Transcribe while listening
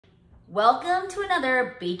Welcome to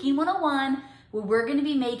another Baking 101 where we're gonna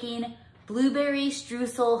be making blueberry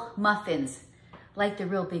streusel muffins. Like the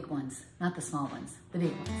real big ones, not the small ones, the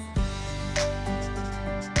big ones.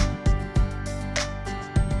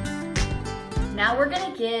 Now we're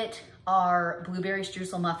gonna get our blueberry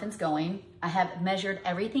streusel muffins going. I have measured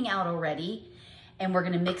everything out already and we're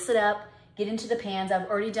gonna mix it up, get into the pans. I've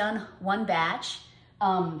already done one batch.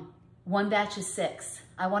 One batch is 6.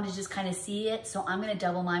 I want to just kind of see it, so I'm gonna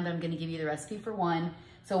double mine, but I'm gonna give you the recipe for 1.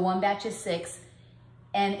 So one batch is 6,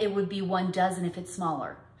 and it would be 1 dozen if it's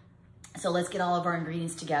smaller. So let's get all of our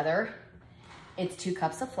ingredients together. It's 2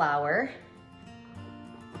 cups of flour,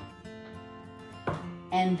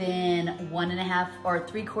 and then 1.5 or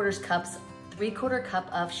 3/4 cup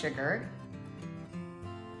of sugar,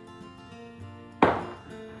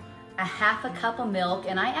 1/2 cup of milk,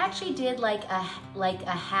 and I actually did like a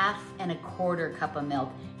 1/2 and 1/4 cup of milk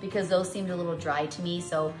because those seemed a little dry to me.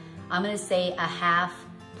 So I'm gonna say 1/2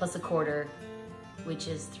 plus 1/4, which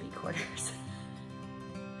is 3/4.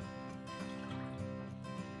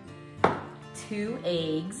 2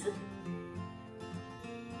 eggs,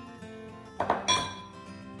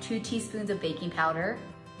 2 teaspoons of baking powder,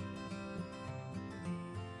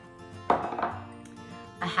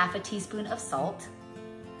 1/2 teaspoon of salt,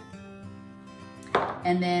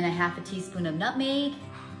 and then 1/2 teaspoon of nutmeg,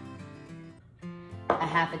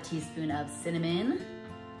 1/2 teaspoon of cinnamon,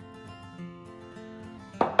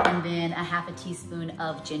 and then 1/2 teaspoon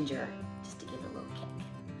of ginger, just to give it a little kick.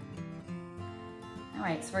 All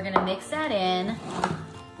right, so we're gonna mix that in.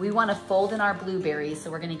 We wanna fold in our blueberries, so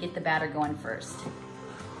we're gonna get the batter going first.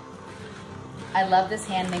 I love this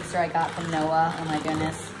hand mixer I got from Noah, oh my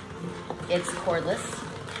goodness. It's cordless,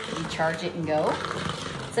 you charge it and go.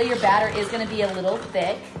 So your batter is gonna be a little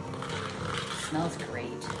thick. Smells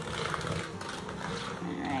great.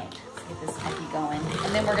 All right, let's get this puppy going.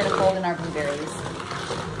 And then we're gonna fold in our blueberries.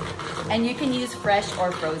 And you can use fresh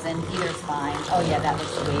or frozen, either's fine. Oh yeah, that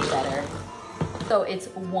looks way better. So it's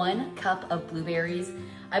 1 cup of blueberries.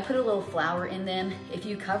 I put a little flour in them. If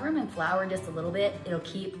you cover them in flour just a little bit, it'll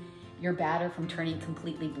keep your batter from turning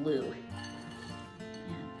completely blue.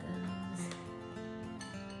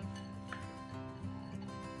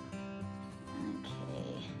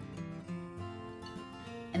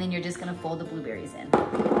 And then you're just gonna fold the blueberries in.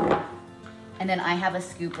 And then I have a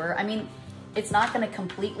scooper. I mean, it's not gonna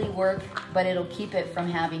completely work, but it'll keep it from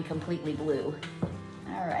having completely blue.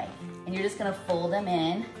 All right, and you're just gonna fold them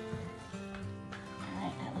in. All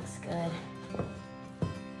right, that looks good.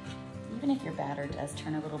 Even if your batter does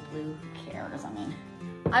turn a little blue, who cares? I mean,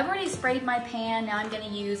 I've already sprayed my pan. Now I'm gonna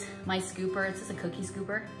use my scooper. It's just a cookie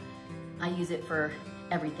scooper. I use it for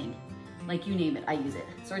everything. Like you name it, I use it.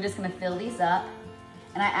 So we're just gonna fill these up.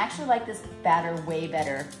 And I actually like this batter way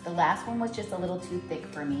better. The last one was just a little too thick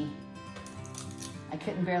for me. I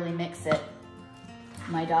couldn't barely mix it.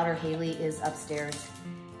 My daughter Haley is upstairs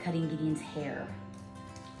cutting Gideon's hair.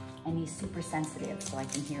 And he's super sensitive, so I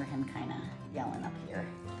can hear him kind of yelling up here.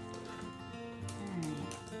 All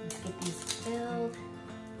right, let's get these filled.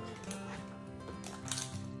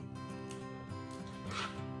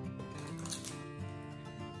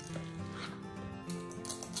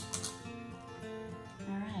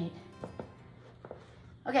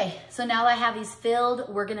 Okay, so now that I have these filled,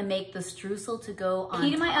 we're gonna make the streusel to go on.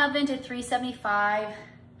 Heating my oven to 375.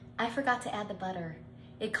 I forgot to add the butter.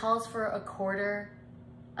 It calls for a quarter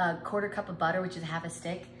cup of butter, which is 1/2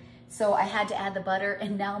 stick. So I had to add the butter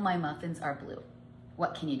and now my muffins are blue.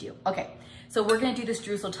 What can you do? Okay, so we're gonna do the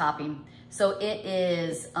streusel topping. So it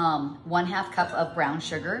is 1/2 cup of brown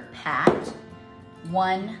sugar, packed,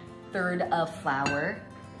 1/3 of flour,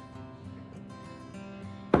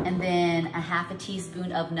 and then 1/2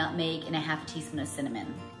 teaspoon of nutmeg and 1/2 teaspoon of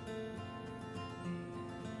cinnamon.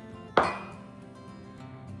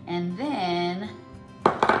 And then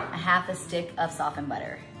 1/2 stick of softened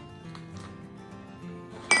butter.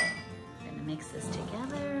 I'm gonna mix this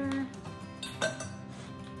together.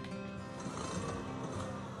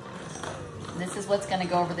 This is what's gonna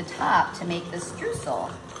go over the top to make the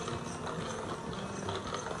streusel.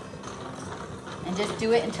 And just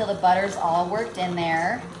do it until the butter's all worked in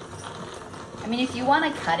there. I mean, if you want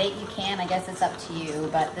to cut it, you can. I guess it's up to you,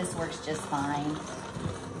 but this works just fine.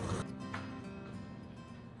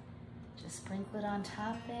 Just sprinkle it on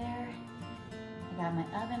top there. I got my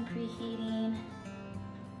oven preheating.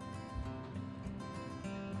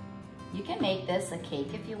 You can make this a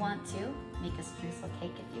cake if you want to. Make a streusel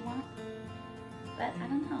cake if you want. But I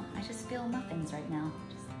don't know, I just feel muffins right now.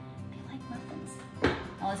 Just feel like muffins.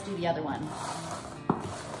 Now let's do the other one.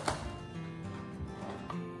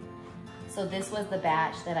 So this was the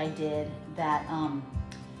batch that I did that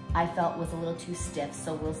I felt was a little too stiff,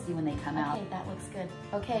 so we'll see when they come out. Okay, that looks good.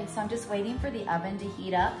 Okay, so I'm just waiting for the oven to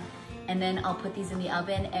heat up, and then I'll put these in the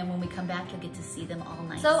oven, and when we come back, you'll get to see them all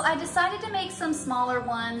nice. So I decided to make some smaller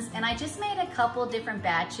ones, and I just made a couple different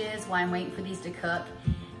batches while I'm waiting for these to cook.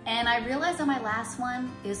 And I realized on my last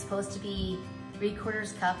one, it was supposed to be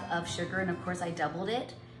 3/4 cup of sugar, and of course I doubled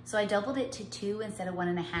it. So I doubled it to 2 instead of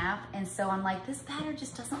 1.5. And so I'm like, this batter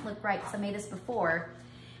just doesn't look right, because I made this before.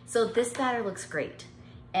 So this batter looks great.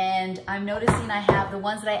 And I'm noticing I have the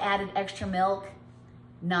ones that I added extra milk,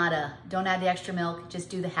 nada. Don't add the extra milk, just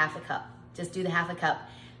do the 1/2 cup. Just do the 1/2 cup,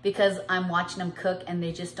 because I'm watching them cook and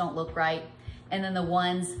they just don't look right. And then the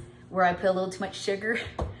ones where I put a little too much sugar.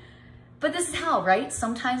 But this is how, right?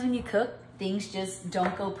 Sometimes when you cook, things just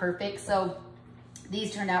don't go perfect. So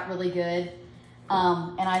these turned out really good.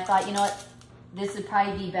 And I thought, you know what? This would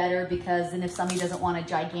probably be better, because then if somebody doesn't want a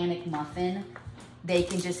gigantic muffin, they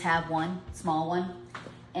can just have one, small one.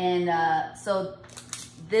 And so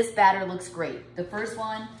this batter looks great. The first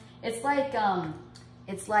one, it's like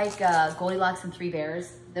Goldilocks and 3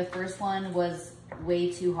 Bears. The first one was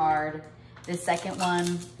way too hard. The second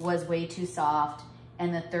one was way too soft.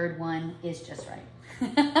 And the third one is just right.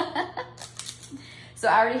 So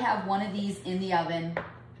I already have one of these in the oven.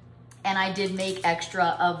 And I did make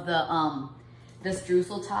extra of the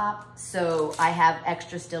streusel top. So I have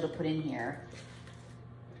extra still to put in here.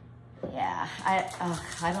 Yeah,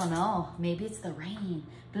 I don't know. Maybe it's the rain.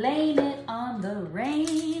 Blame it on the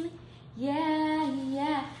rain. Yeah,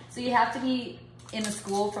 yeah. So you have to be in a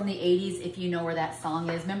school from the 80s if you know where that song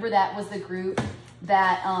is. Remember, that was the group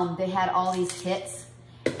that they had all these hits,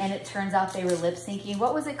 and it turns out they were lip syncing.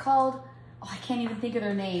 What was it called? Oh, I can't even think of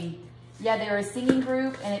their name. Yeah, they were a singing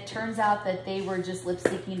group, and it turns out that they were just lip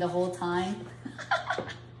syncing the whole time.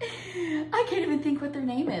 I can't even think what their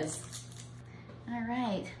name is. All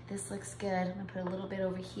right, this looks good. I'm gonna put a little bit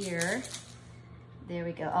over here. There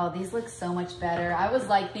we go. Oh, these look so much better. I was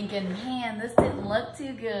like thinking, man, this didn't look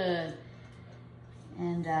too good.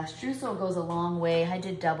 And streusel goes a long way. I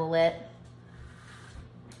did double it.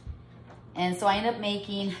 And so I ended up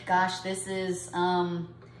making, gosh, this is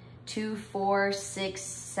 2, 4, 6,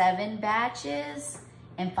 7 batches.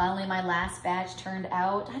 And finally my last batch turned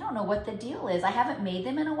out, I don't know what the deal is. I haven't made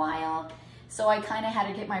them in a while. So I kind of had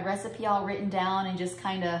to get my recipe all written down and just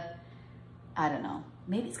kind of, I don't know.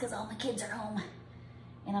 Maybe it's because all my kids are home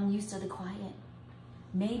and I'm used to the quiet.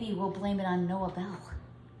 Maybe we'll blame it on Noah Bell.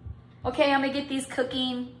 Okay, I'm gonna get these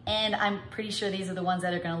cooking, and I'm pretty sure these are the ones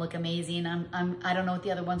that are gonna look amazing. I don't know what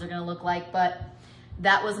the other ones are gonna look like, but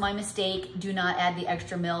that was my mistake. Do not add the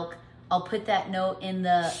extra milk. I'll put that note in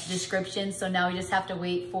the description. So now we just have to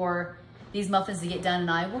wait for these muffins to get done,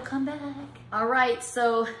 and I will come back. All right,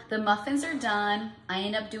 so the muffins are done. I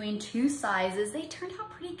ended up doing 2 sizes. They turned out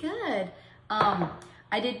pretty good.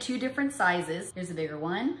 I did 2 different sizes. Here's a bigger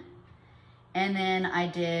one. And then I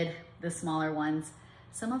did the smaller ones.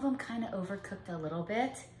 Some of them kind of overcooked a little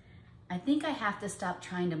bit. I think I have to stop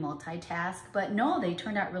trying to multitask, but no, they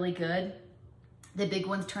turned out really good. The big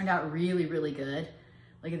ones turned out really, really good.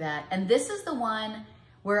 Look at that. And this is the one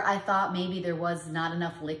where I thought maybe there was not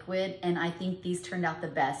enough liquid, and I think these turned out the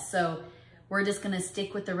best. So we're just gonna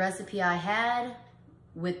stick with the recipe I had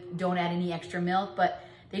with don't add any extra milk, but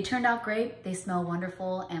they turned out great. They smell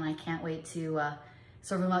wonderful, and I can't wait to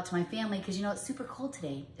serve them out to my family, because you know, it's super cold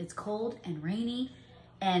today. It's cold and rainy,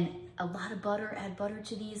 and a lot of butter. Add butter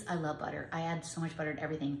to these. I love butter. I add so much butter to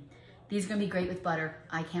everything. These are gonna be great with butter.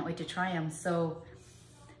 I can't wait to try them. So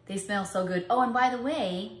they smell so good. Oh, and by the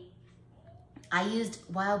way, I used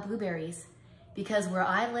wild blueberries, because where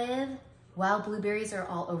I live, wild blueberries are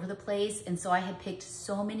all over the place. And so I had picked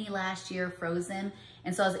so many last year frozen.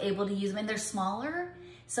 And so I was able to use them, and they're smaller.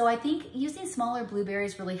 So I think using smaller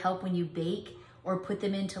blueberries really help when you bake or put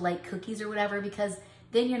them into like cookies or whatever, because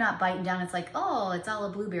then you're not biting down. It's like, oh, it's all a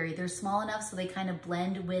blueberry. They're small enough so they kind of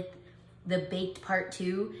blend with the baked part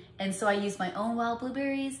too. And so I used my own wild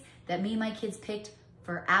blueberries that me and my kids picked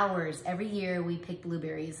for hours. Every year we pick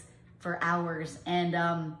blueberries for hours. And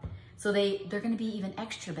so they're gonna be even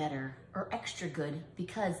extra better or extra good,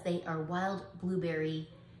 because they are wild blueberry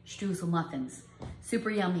streusel muffins. Super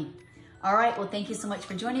yummy. All right, well, thank you so much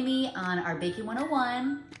for joining me on our Baking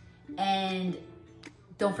 101. And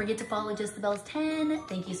don't forget to follow Just the Bells 10.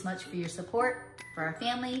 Thank you so much for your support for our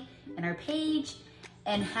family and our page,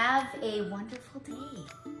 and have a wonderful day.